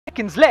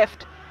seconds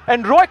left,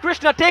 and Roy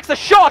Krishna takes a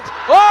shot.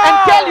 And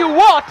tell you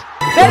what,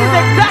 that is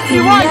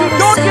exactly why you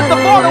don't give the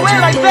ball away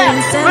like that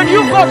when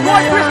you've got Roy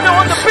Krishna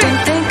on the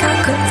pitch.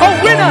 A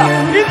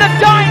winner in the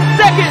dying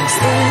seconds,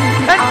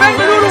 and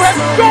Bengaluru has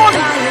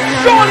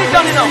surely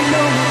done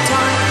enough.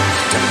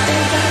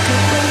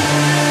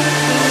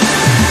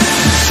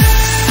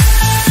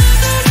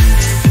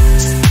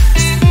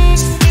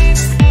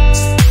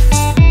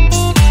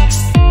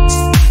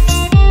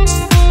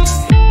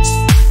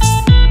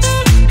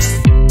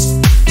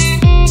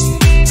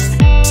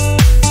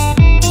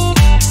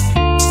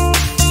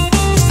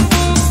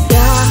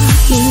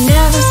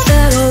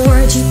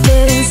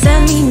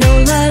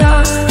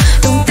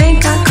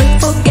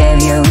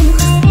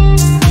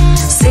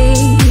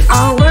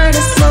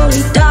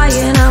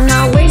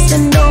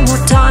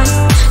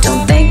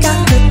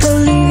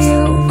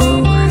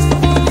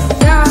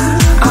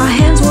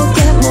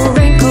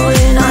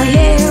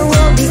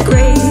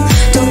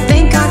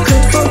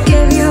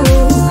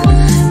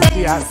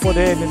 Put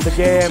in the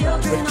game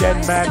with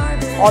 10 men,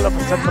 all of a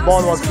sudden the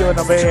ball was given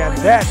away, and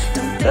then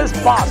this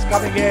pass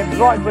coming in,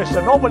 Roy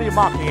Krishna, nobody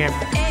marking him,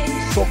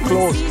 so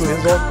close to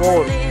his own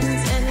goal.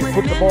 You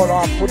put the ball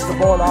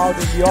out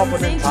in the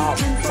opponent's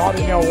half, not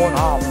in your own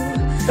half.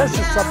 This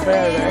is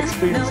somewhere the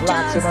experience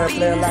lacks, a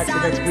player lacks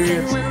in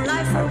experience,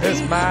 and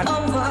this man,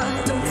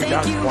 he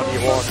does what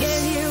he wants.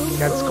 He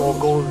can score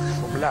goals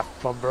from left,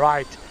 from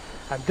right,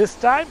 and this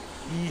time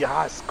he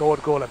has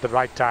scored goal at the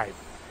right time.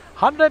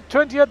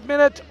 120th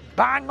minute,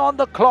 bang on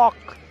the clock,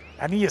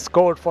 and he has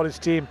scored for his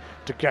team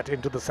to get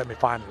into the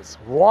semi-finals.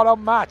 What a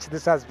match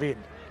this has been.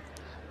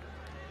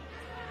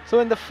 So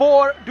in the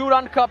 4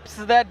 Durand Cups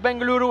that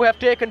Bengaluru have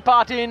taken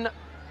part in,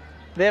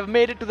 they have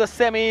made it to the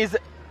semis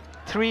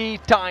 3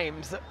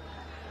 times.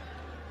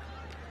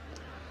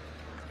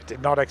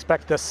 Did not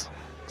expect this,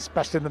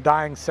 especially in the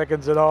dying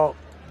seconds.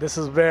 This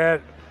is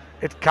where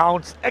it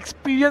counts.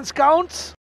 Experience counts.